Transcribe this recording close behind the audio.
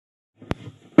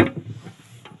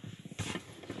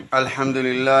الحمد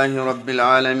لله رب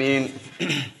العالمين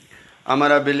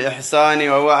أمر بالإحسان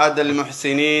ووعد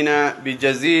المحسنين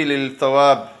بجزيل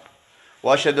الثواب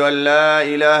وأشهد أن لا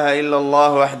إله إلا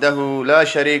الله وحده لا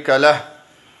شريك له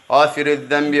غافر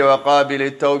الذنب وقابل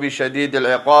التوب شديد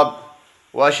العقاب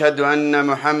وأشهد أن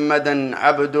محمدا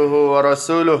عبده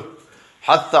ورسوله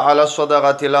حث على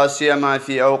الصدقة لا سيما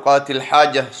في أوقات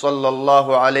الحاجة صلى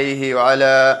الله عليه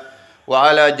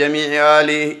وعلى جميع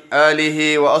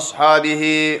آله وأصحابه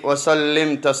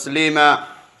وسلم تسليما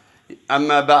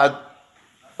أما بعد.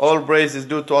 All praise is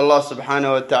due to Allah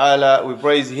subhanahu wa ta'ala. We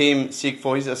praise Him, seek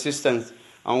for His assistance,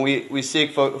 and we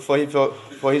seek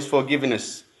for His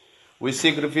forgiveness. We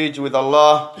seek refuge with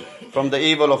Allah from the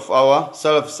evil of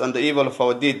ourselves and the evil of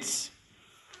our deeds.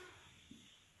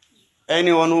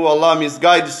 Anyone who Allah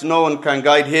misguides, no one can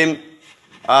guide him,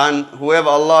 and whoever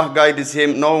Allah guides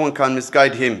him, no one can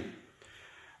misguide him.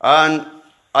 And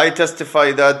I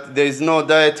testify that there is no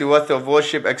deity worthy of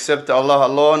worship except Allah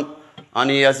alone, and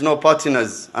He has no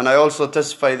partners. And I also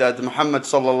testify that Muhammad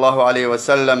sallallahu alaihi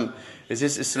wasallam is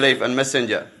His slave and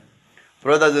messenger.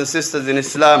 Brothers and sisters in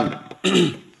Islam,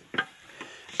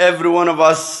 every one of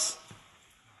us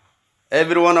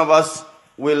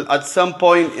will at some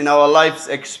point in our lives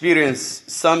experience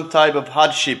some type of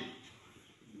hardship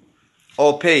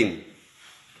or pain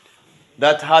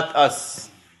that hurt us.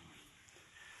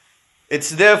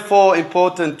 It's therefore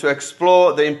important to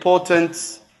explore the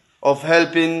importance of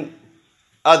helping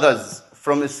others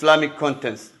from Islamic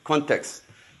context.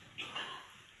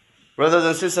 Brothers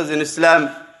and sisters in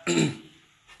Islam,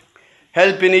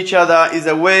 helping each other is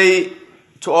a way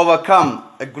to overcome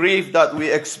a grief that we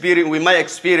might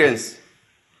experience,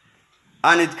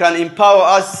 and it can empower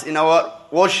us in our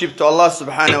worship to Allah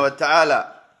subhanahu wa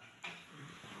ta'ala.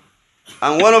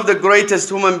 And one of the greatest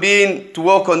human beings to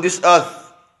walk on this earth,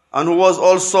 and who was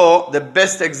also the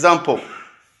best example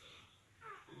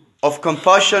of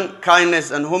compassion,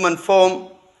 kindness, and human form,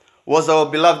 was our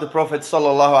beloved Prophet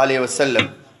sallallahu alaihi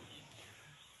wasallam.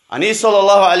 And he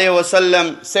sallallahu alaihi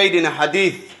wasallam said in a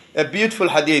hadith, a beautiful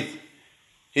hadith,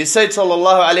 he said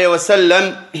sallallahu alaihi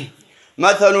wasallam,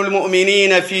 مثل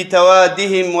المؤمنين في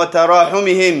توادهم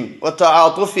وتراحمهم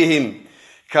وتعاطفهم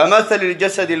كمثل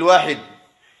الجسد الواحد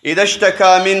إذا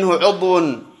اشتكى منه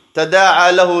عضو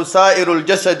تداعى له سائر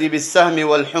الجسد بالسهم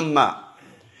والحمى.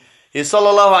 He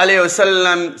sallallahu alayhi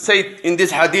wasallam said in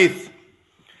this hadith,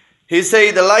 he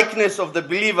said the likeness of the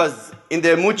believers in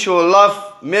their mutual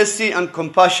love, mercy and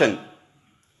compassion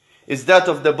is that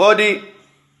of the body.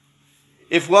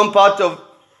 If one part of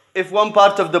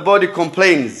the body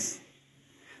complains,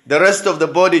 the rest of the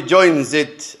body joins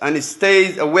it and it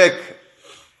stays awake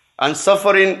and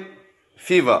suffering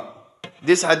fever.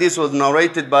 This hadith was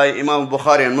narrated by Imam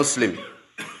Bukhari and Muslim.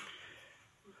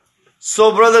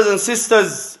 So brothers and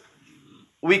sisters,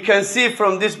 we can see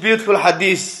from this beautiful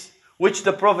hadith, which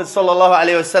the Prophet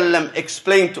ﷺ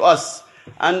explained to us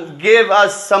and gave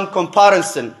us some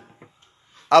comparison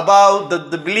about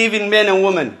the believing men and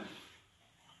women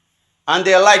and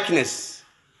their likeness.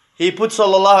 He put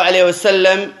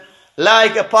ﷺ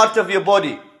like a part of your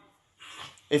body.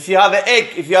 If you have an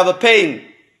ache, if you have a pain,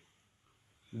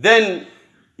 then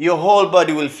your whole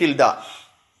body will feel that.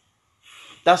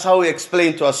 That's how he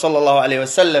explained to us sallallahu alayhi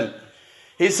wasallam.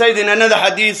 He said in another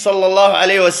hadith sallallahu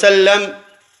alayhi wasallam,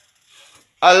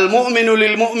 Al-mu'minu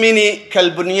lil-mu'mini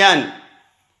kal-bunyan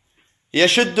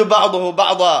yashuddu ba'dahu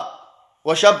ba'da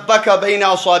wa shabbaka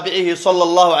bayna asabi'ihi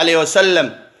sallallahu alayhi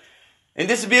wasallam. In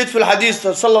this beautiful hadith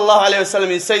sallallahu alayhi wasallam,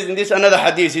 he says in this another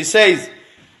hadith, he says,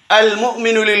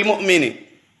 Al-mu'minu lil-mu'mini,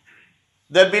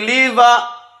 the believer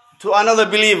to another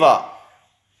believer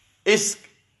is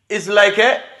like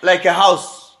a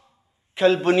house.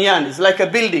 Kalbunyan is like a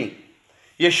building.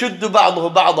 Yashuddu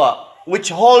ba'dahu ba'da, which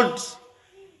holds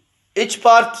each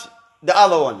part the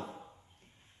other one.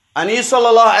 And he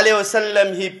sallallahu alayhi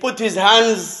wasallam, he put his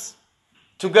hands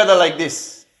together like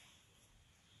this.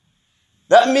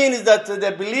 That means that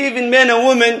the believing men and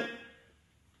women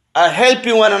are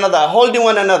helping one another, holding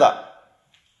one another.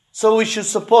 So we should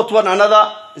support one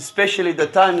another, especially the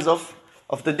times of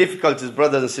the difficulties,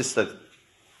 brothers and sisters.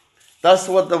 That's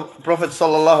what the Prophet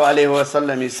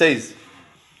ﷺ he says.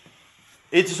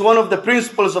 It is one of the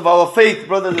principles of our faith,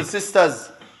 brothers and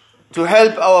sisters, to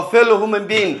help our fellow human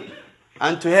being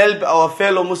and to help our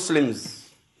fellow Muslims.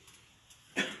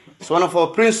 It's one of our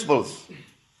principles.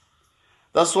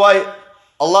 That's why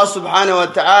Allah subhanahu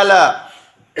wa ta'ala,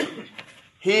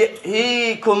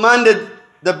 He commanded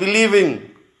the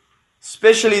believing,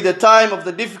 especially the time of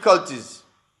the difficulties,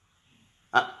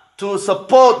 to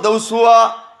support those who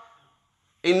are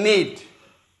in need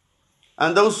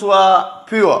and those who are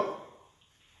pure.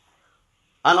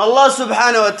 And Allah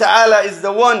subhanahu wa ta'ala is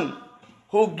the one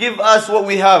who give us what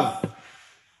we have.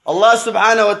 Allah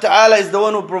subhanahu wa ta'ala is the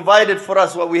one who provided for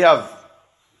us what we have.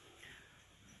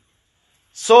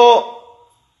 So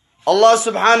Allah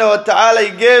subhanahu wa ta'ala,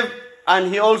 He gave,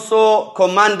 and He also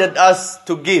commanded us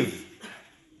to give.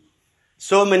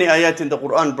 So many ayat in the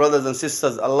Quran, brothers and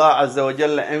sisters, Allah Azza wa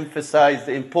Jalla emphasized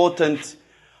the importance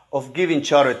of giving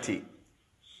charity.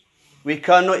 We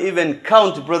cannot even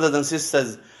count, brothers and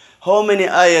sisters, how many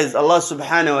ayahs Allah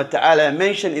subhanahu wa ta'ala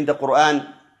mentioned in the Quran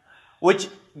which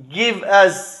give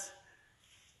us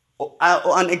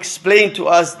and explain to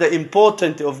us the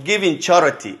importance of giving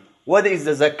charity, whether it's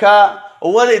the zakah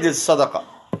or whether it is sadaqah.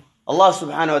 Allah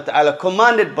subhanahu wa ta'ala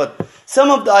commanded, but some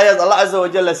of the ayahs Allah Azza wa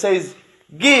Jalla says,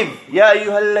 give, ya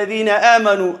ayyuhalladhina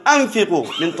amanu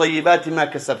anfiqu min tayyibati ma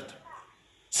kasabtum.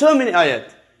 So many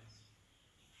ayat.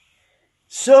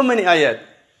 So many ayat.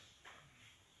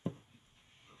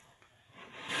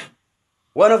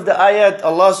 One of the ayat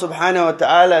Allah subhanahu wa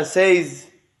ta'ala says,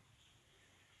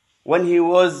 when He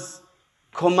was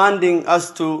commanding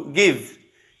us to give,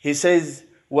 He says,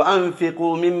 وَأَنْفِقُوا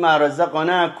مِمَّا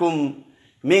رَزَقْنَاكُمْ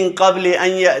مِنْ قَبْلِ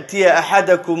أَنْ يَأْتِيَ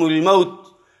أَحَدَكُمُ الْمَوْتِ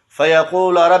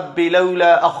فَيَقُولَ رَبِّ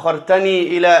لَوْلَا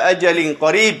أَخَّرْتَنِي إِلَىٰ أَجَلٍ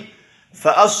قَرِيبٍ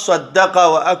فَأَصَّدَّقَ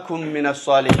وَأَكُنْ مِنَ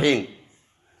الصَّالِحِينَ.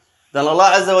 Then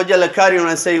Allah Azza wa Jalla carry on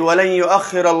and say, وَلَنْ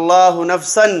يُؤَخِّرَ اللَّهُ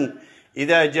نَفْسًا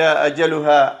إِذَا جَاءَ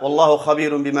أَجَلُهَا وَاللَّهُ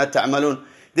خَبِيرٌ بِمَا تَعْمَلُونَ.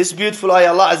 This beautiful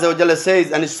ayah Allah Azza wa Jalla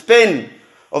says, and spend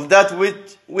of that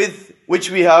with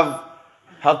which we have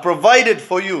provided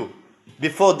for you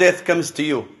before death comes to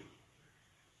you.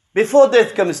 Before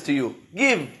death comes to you,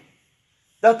 give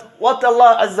that what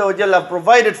Allah Azza wa Jalla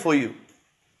provided for you.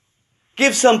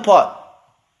 Give some part.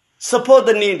 Support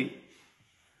the needy.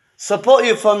 Support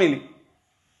your family.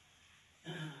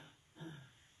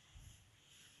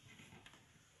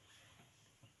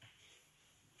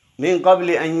 من قبل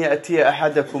أن يأتي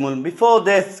أحدكم, before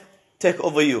death take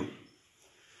over you.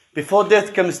 Before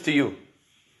death comes to you.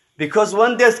 Because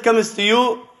when death comes to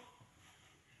you,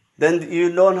 then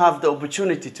you don't have the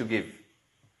opportunity to give.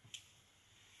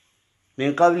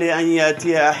 من قبل أن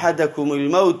يأتي أحدكم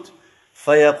الموت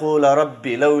فيقول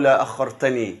ربي لولا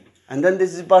أخرتني. And then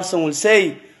this person will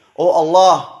say, oh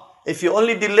Allah, if you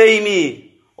only delay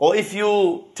me, or if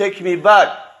you take me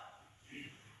back,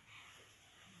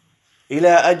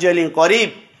 إلى أجل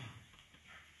قريب,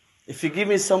 if you give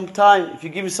me some time, if you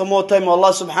give me some more time,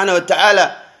 Allah subhanahu wa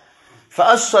ta'ala,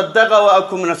 فَأَصَّدَّقَ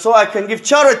وَأَكُمْنَ, so I can give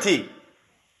charity,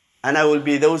 and I will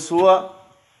be those who are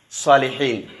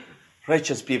salihin,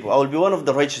 righteous people. I will be one of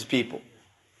the righteous people.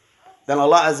 Then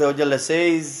Allah Azza wa Jalla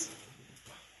says,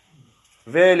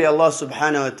 verily Allah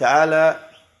subhanahu wa ta'ala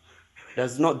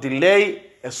does not delay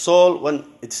a soul when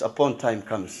its upon time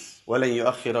comes. وَلَنْ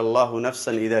يُؤَخِّرَ اللَّهُ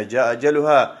نَفْسًا إِذَا جَاءَ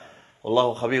أَجَلُهَا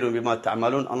وَاللَّهُ خَبِيرٌ بِمَا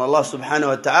تَعْمَلُونَ. And Allah subhanahu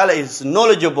wa ta'ala is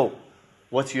knowledgeable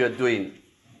what you are doing.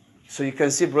 So you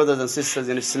can see, brothers and sisters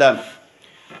in Islam,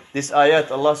 this ayat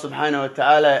Allah subhanahu wa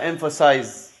ta'ala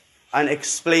emphasize and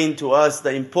explain to us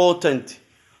the importance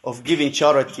of giving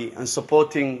charity and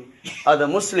supporting other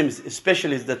Muslims,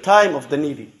 especially at the time of the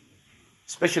needy,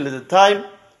 especially at the time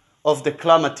of the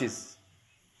calamities.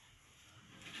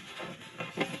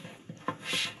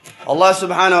 Allah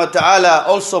subhanahu wa ta'ala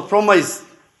also promised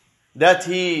that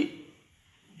He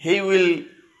will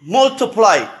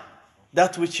multiply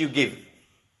that which you give.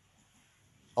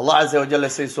 Allah Azza wa Jalla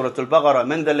says, Surah Al-Baqarah,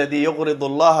 مَنْ ذَا الَّذِي يُقْرِضُ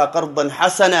اللَّهَ قَرْضًا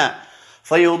حَسَنًا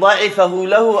فَيُضَاعِفَهُ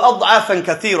لَهُ أَضْعَافًا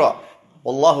كَثِيرًا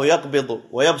وَاللَّهُ يَقْبِضُ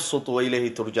وَيَبْسُطُ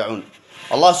وَإِلَيْهِ تُرْجَعُونَ.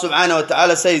 Allah subhanahu wa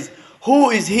ta'ala says, who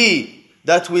is he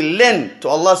that will lend to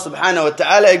Allah subhanahu wa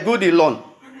ta'ala a goodly loan,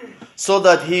 so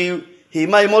that he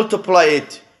might multiply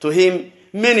it to him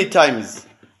many times?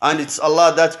 And it's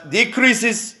Allah that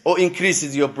decreases or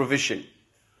increases your provision.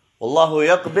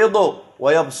 وَاللَّهُ يَقْبِضُ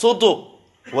وَيَبْسُطُ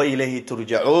وَإِلَيْهِ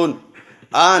تُرْجَعُونَ.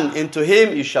 And into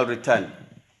Him you shall return.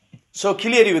 So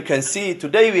clearly we can see,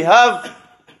 today we have,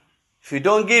 if you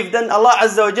don't give, then Allah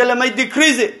Azza wa Jalla might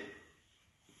decrease it.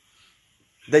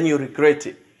 Then you regret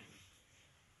it.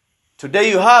 Today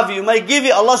you have, you might give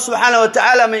it, Allah subhanahu wa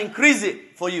ta'ala may increase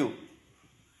it for you.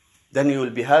 Then you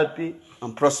will be happy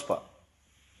and prosper.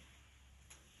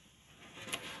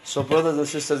 So brothers and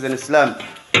sisters in Islam,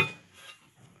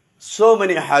 so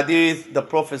many hadith, the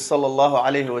Prophet sallallahu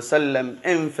alaihi wasallam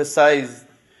emphasized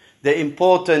the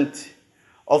importance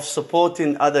of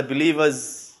supporting other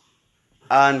believers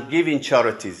and giving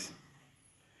charities.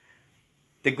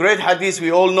 The great hadith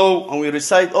we all know and we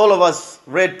recite, all of us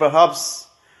read perhaps,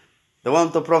 the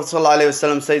one the Prophet sallallahu alaihi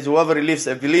wasallam says, whoever relieves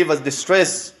a believer's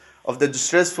distress of the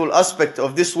distressful aspect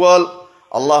of this world,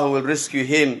 Allah will rescue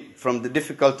him from the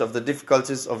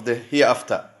difficulties of the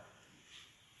hereafter.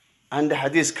 And the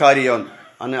hadith carry on.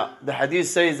 And the hadith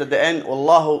says at the end,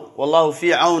 Wallahu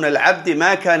fi awn al-abdi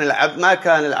ma kana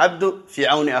al-abdu fi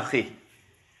awn akhi.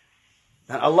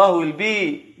 And Allah will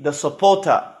be the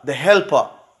supporter, the helper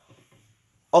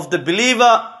of the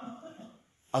believer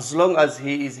as long as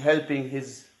he is helping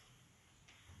his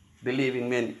believing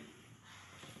men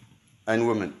and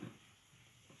women.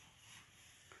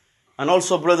 And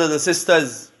also, brothers and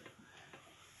sisters,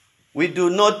 we do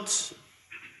not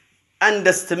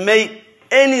underestimate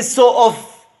any sort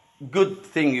of good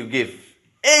thing you give,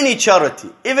 any charity,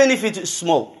 even if it is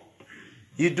small.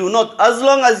 You do not, as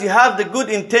long as you have the good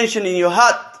intention in your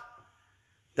heart,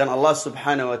 then Allah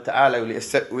subhanahu wa ta'ala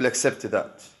will accept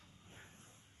that.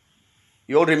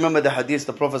 You all remember the hadith,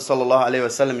 the Prophet sallallahu alayhi wa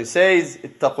sallam, he says,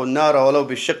 اتقوا النار ولو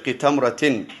بشق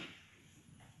تمرة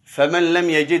فمن لم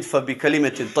يجد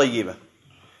فبكلمة طيبة.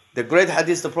 The great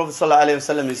hadith, the Prophet sallallahu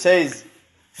alayhi wa sallam, he says,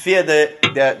 fear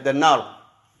the nar,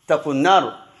 اتقوا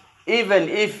النار, even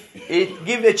if it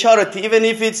give a charity, even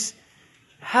if it's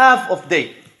half of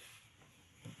day.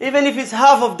 Even if it's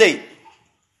half of day.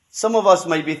 Some of us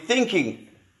might be thinking,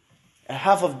 a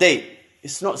half of day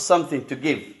is not something to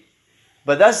give.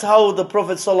 But that's how the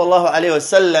Prophet sallallahu alaihi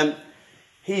wasallam,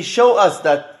 he showed us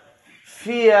that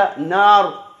fear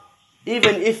nar,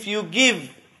 even if you give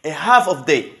a half of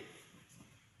day.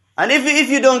 And if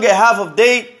you don't get half of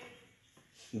day,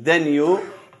 then you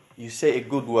say a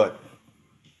good word.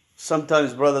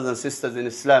 Sometimes, brothers and sisters in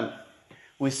Islam,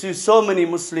 we see so many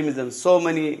Muslims and so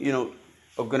many,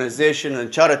 organizations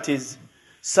and charities.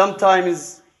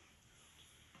 Sometimes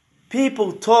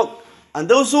people talk, and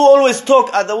those who always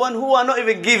talk are the ones who are not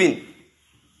even giving.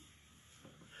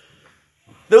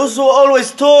 Those who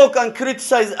always talk and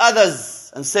criticize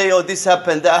others and say, oh, this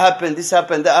happened, that happened, this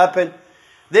happened, that happened.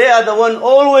 They are the one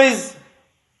always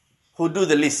who do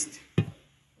the least.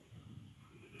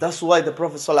 That's why the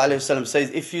Prophet ﷺ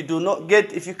says, if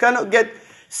you cannot get,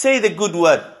 say the good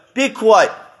word. Be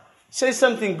quiet. Say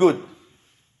something good.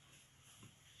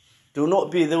 Do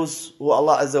not be those who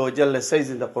Allah Azza wa Jalla says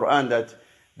in the Quran that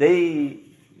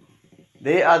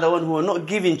they are the one who are not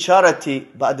giving charity,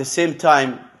 but at the same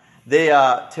time, they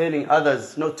are telling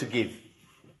others not to give.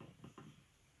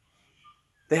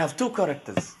 They have two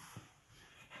characters.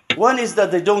 One is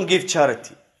that they don't give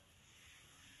charity.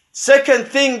 Second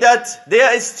thing, that they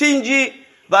are stingy,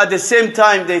 but at the same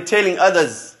time they're telling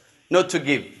others not to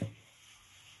give.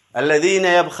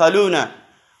 الَّذِينَ يَبْخَلُونَ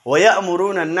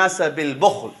وَيَأْمُرُونَ النَّاسَ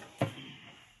بِالْبُخْلِ.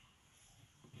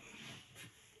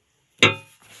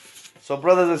 So,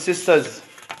 brothers and sisters,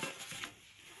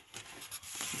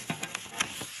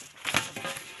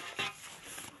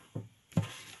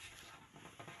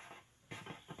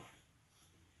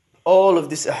 all of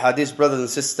these ahadith, brothers and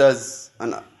sisters,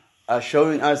 are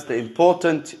showing us the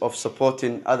importance of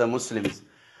supporting other Muslims.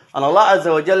 And Allah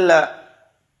Azza wa Jalla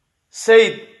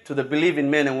said to the believing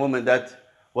men and women that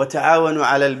وَتَعَاوَنُوا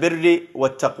عَلَى الْبِرِّ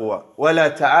وَالتَّقْوَى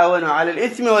وَلَا تَعَاوَنُوا عَلَى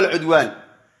الْإِثْمِ وَالْعُدْوَانِ.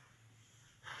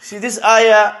 See, this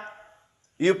ayah,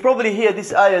 you probably hear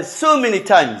this ayah so many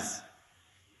times,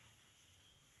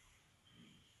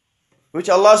 which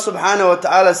Allah subhanahu wa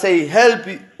ta'ala say, help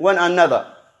one another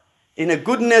in a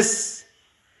goodness,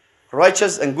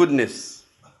 righteous and goodness,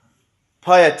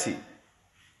 piety,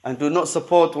 and do not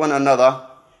support one another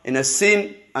in a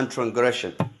sin and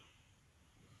transgression,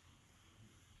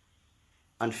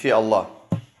 and fear Allah.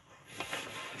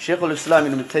 Shaykh al-Islam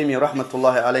ibn Taymiyyah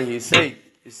rahmatullahi alayhi,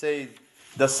 he said,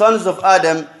 the sons of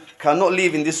Adam cannot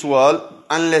live in this world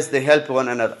unless they help one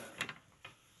another.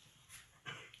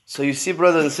 So you see,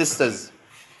 brothers and sisters,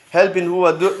 helping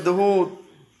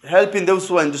those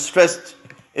who are in distress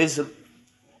is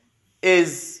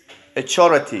a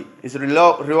charity, is a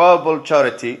reliable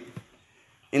charity.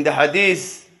 In the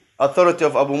hadith, authority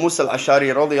of Abu Musa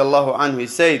al-Ash'ari radiyallahu anhu, he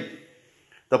said,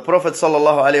 the Prophet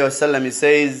sallallahu alayhi wasallam, he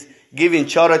says, giving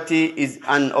charity is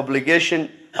an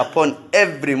obligation upon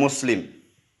every Muslim.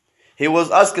 He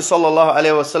was asked sallallahu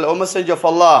alayhi wasallam, O Messenger of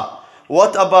Allah,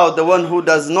 what about the one who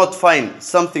does not find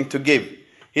something to give?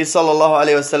 He sallallahu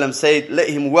alayhi wasallam said, let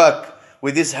him work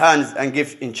with his hands and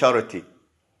give in charity.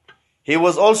 He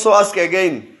was also asked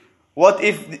again, what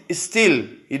if still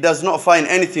he does not find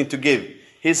anything to give?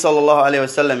 He sallallahu alayhi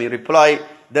wasallam, he replied,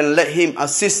 then let him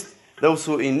assist those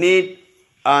who are in need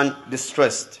and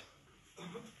distressed.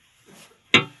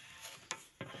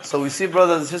 So we see,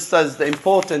 brothers and sisters, the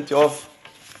importance of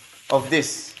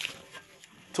this,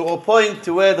 to a point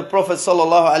to where the Prophet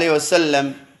sallallahu alaihi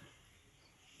wasallam,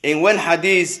 in one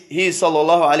hadith, he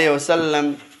sallallahu alaihi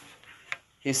wasallam,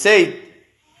 he said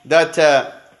that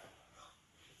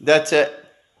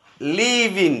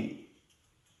leaving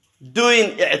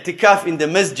doing i'tikaf in the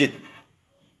masjid.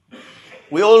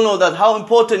 We all know that how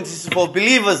important it is for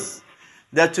believers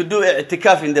that to do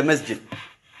i'tikaf in the masjid.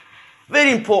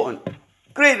 Very important.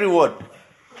 Great reward.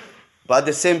 But at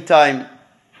the same time,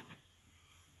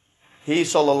 he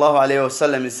sallallahu alayhi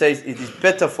wasallam says, it is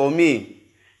better for me.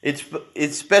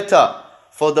 It's better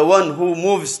for the one who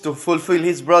moves to fulfill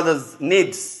his brother's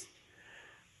needs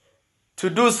to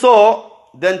do so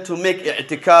than to make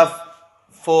i'tikaf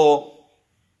for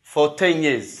 10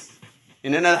 years.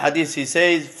 In another hadith he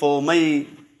says, for my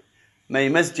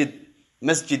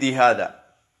masjidi hada.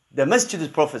 The masjid is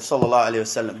Prophet sallallahu alayhi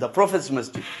wasallam. The Prophet's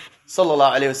masjid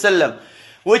sallallahu alayhi wasallam.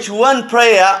 Which one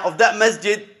prayer of that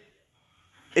masjid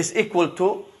is equal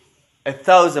to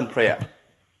 1,000 prayer.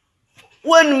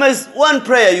 One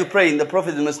prayer you pray in the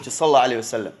Prophet's masjid sallallahu alayhi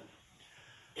wasallam.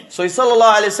 So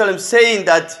sallallahu alayhi wasallam saying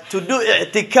that to do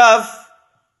i'tikaf,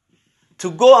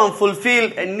 to go and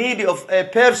fulfill a need of a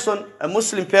person, a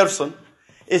Muslim person,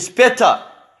 is better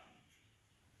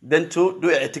than to do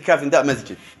i'tikaf in that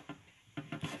masjid.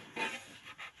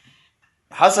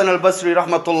 Hasan al-Basri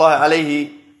rahmatullahi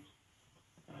alayhi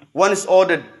once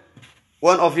ordered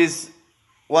one of the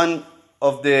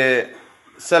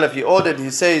Salaf, he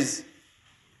says,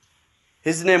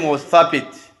 his name was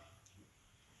Thabit.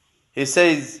 He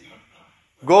says,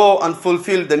 go and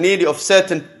fulfill the need of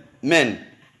certain men.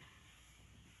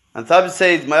 And Thabit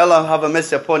says, may Allah have a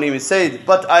mercy upon him. He says,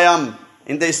 but I am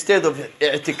in the state of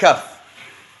i'tikaf.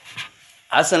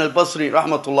 Hasan al-Basri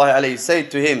rahmatullahi alayhi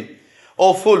said to him,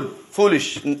 oh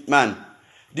foolish man,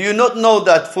 do you not know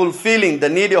that fulfilling the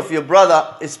need of your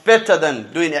brother is better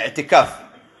than doing i'tikaf?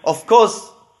 Of course,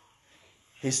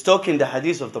 he's talking the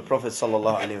hadith of the Prophet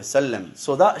sallallahu alaihi wasallam.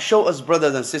 So that shows us,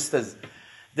 brothers and sisters,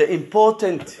 the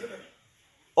importance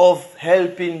of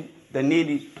helping the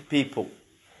needy people,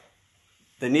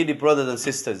 the needy brothers and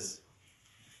sisters.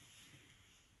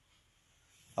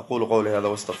 أقول قولي هذا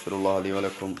واستغفر الله لي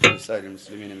ولكم ولسائر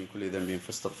المسلمين من كل ذنب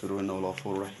فاستغفروه إنه هو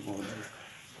الغفور الرحيم.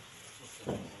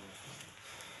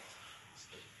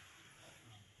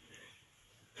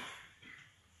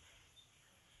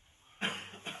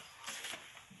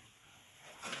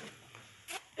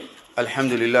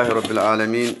 الحمد لله رب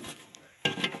العالمين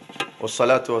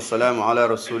والصلاة والسلام على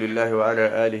رسول الله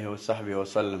وعلى آله وصحبه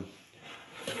وسلم.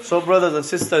 So brothers and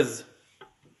sisters,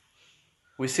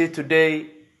 we see today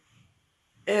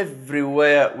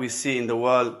everywhere we see in the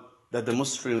world that the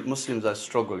Muslims are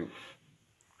struggling.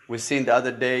 We seen the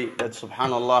other day that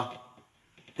subhanallah,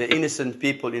 the innocent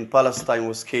people in Palestine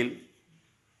was killed.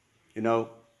 You know,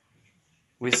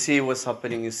 we see what's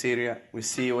happening in Syria. We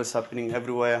see what's happening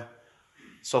everywhere.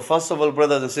 So first of all,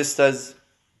 brothers and sisters,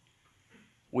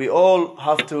 we all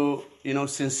have to,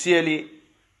 sincerely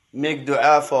make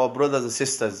dua for our brothers and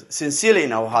sisters, sincerely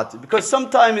in our heart. Because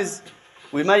sometimes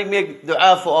we might make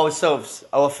dua for ourselves,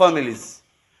 our families.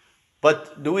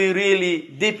 But do we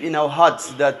really, deep in our hearts,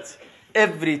 that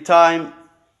every time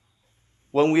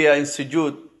when we are in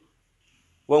sujood,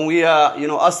 when we are,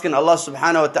 asking Allah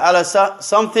subhanahu wa ta'ala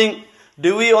something,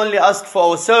 do we only ask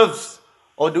for ourselves?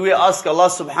 Or do we ask Allah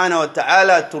subhanahu wa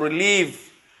ta'ala to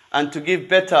relieve and to give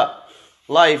better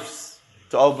lives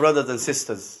to our brothers and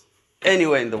sisters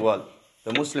anywhere in the world,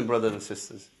 the Muslim brothers and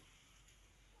sisters?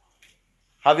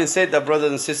 Having said that, brothers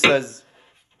and sisters,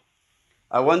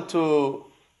 I want to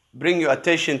bring your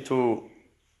attention to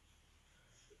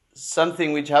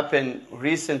something which happened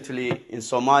recently in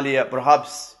Somalia.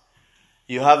 Perhaps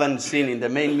you haven't seen in the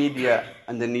main media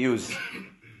and the news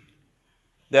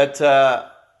that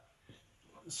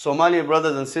Somali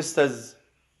brothers and sisters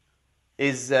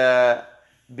is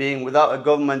being without a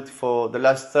government for the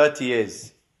last 30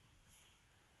 years.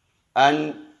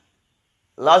 And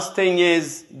last 10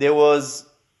 years, there was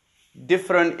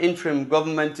different interim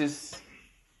governments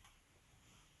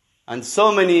and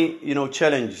so many,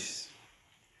 challenges.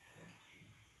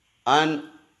 And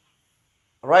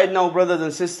right now, brothers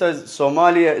and sisters,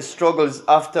 Somalia struggles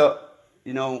after,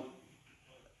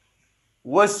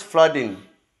 worst flooding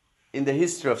in the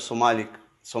history of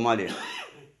Somalia,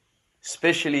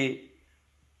 especially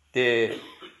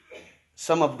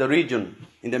some of the region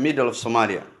in the middle of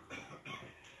Somalia.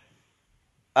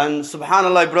 And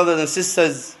subhanallah, brothers and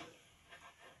sisters,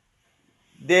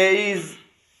 there is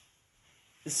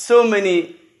so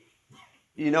many,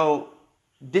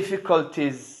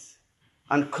 difficulties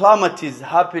and calamities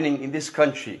happening in this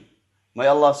country. May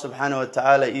Allah subhanahu wa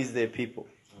ta'ala ease their people.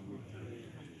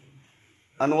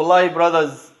 And wallahi,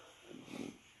 brothers,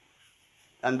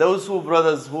 and those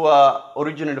brothers who are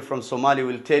originated from Somalia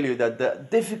will tell you that the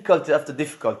difficulty after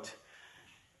difficulty.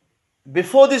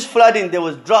 Before this flooding, there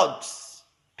was droughts.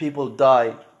 People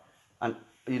died.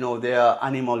 their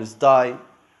animals die.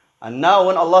 And now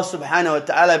when Allah subhanahu wa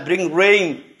ta'ala bring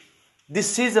rain, this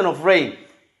season of rain,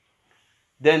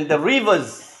 then the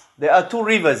rivers, there are two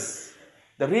rivers.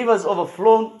 The rivers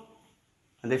overflown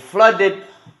and they flooded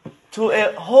to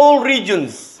a whole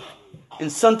regions in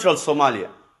central Somalia.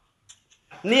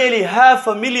 Nearly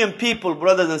 500,000 people,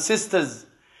 brothers and sisters,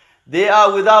 they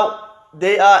are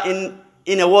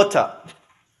in a water.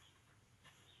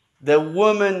 The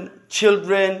women,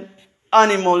 children,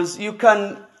 animals, you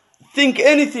can think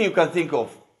anything you can think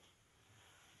of.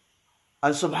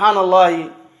 And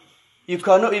subhanallah, you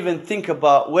cannot even think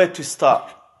about where to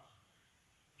start.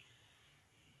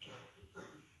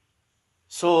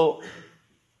 So,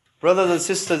 brothers and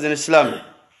sisters in Islam,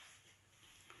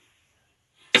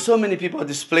 so many people are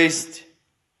displaced,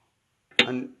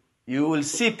 and you will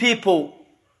see people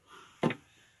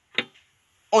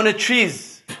on the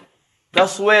trees.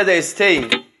 That's where they're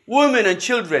staying, women and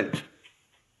children.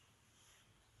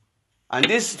 And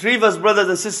these rivers, brothers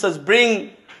and sisters,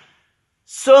 bring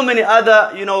so many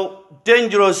other,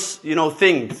 dangerous,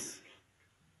 things,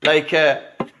 like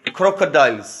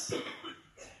crocodiles,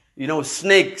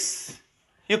 snakes.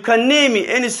 You can name it,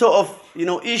 any sort of,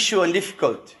 issue and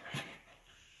difficulty.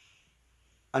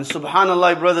 And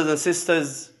subhanallah, brothers and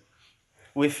sisters,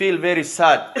 we feel very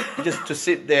sad just to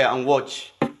sit there and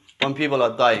watch when people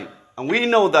are dying. And we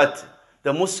know that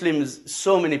the Muslims,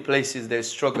 so many places, they're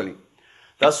struggling.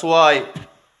 That's why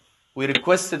we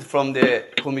requested from the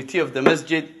committee of the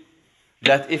masjid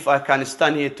that if I can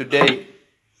stand here today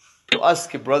to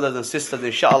ask brothers and sisters,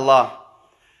 inshallah,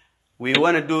 we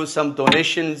want to do some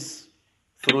donations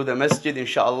through the masjid,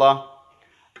 inshallah.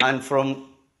 And from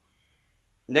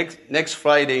next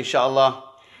Friday, inshallah,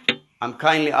 I'm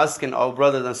kindly asking our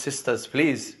brothers and sisters,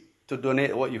 please, to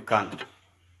donate what you can,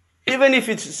 even if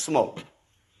it's small.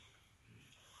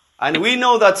 And we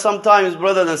know that sometimes,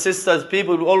 brothers and sisters,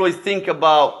 people will always think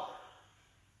about,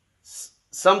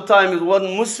 sometimes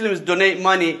when Muslims donate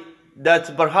money,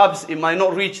 that perhaps it might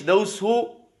not reach those who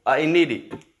are in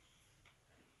need.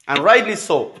 And rightly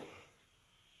so.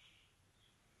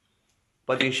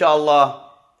 But inshallah,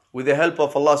 with the help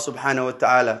of Allah subhanahu wa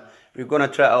ta'ala, we're going to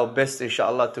try our best,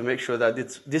 inshallah, to make sure that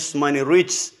this money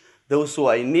reaches those who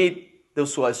are in need,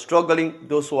 those who are struggling,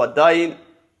 those who are dying,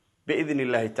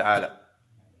 bi'idhnillahi ta'ala.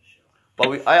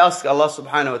 But I ask Allah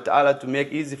subhanahu wa ta'ala to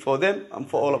make easy for them and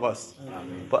for all of us.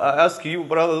 Amen. But I ask you,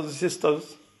 brothers and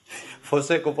sisters, for the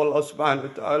sake of Allah subhanahu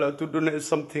wa ta'ala, to donate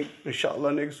something,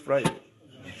 inshallah, next Friday.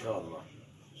 Inshallah.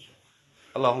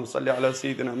 اللهم صل على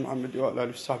سيدنا محمد وعلى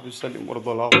آله وصحبه وسلم وارض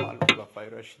اللهم عن الخلفاء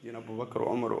الراشدين أبو بكر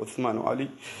وعمر وعثمان وعلي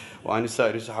وعن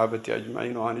سائر الصحابة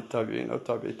أجمعين وعن التابعين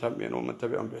وتابع التابعين ومن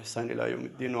تبعهم بإحسان إلى يوم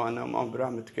الدين وعنا معهم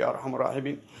برحمتك يا أرحم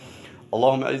الراحمين.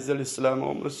 اللهم أعز الإسلام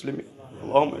والمسلمين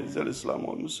اللهم أعز الإسلام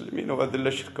والمسلمين وأذل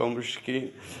الشرك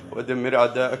والمشركين ودمر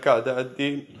أعداءك أعداء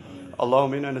الدين.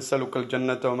 اللهم إنا نسألك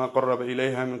الجنة وما قرب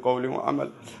إليها من قول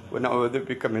وعمل ونعوذ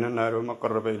بك من النار وما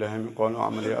قرب إليها من قول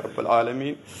وعمل يا رب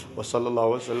العالمين. وصلى الله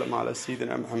وسلم على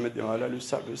سيدنا محمد وعلى آله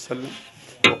وصحبه وسلم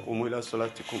وقوموا إلى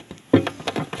صلاتكم.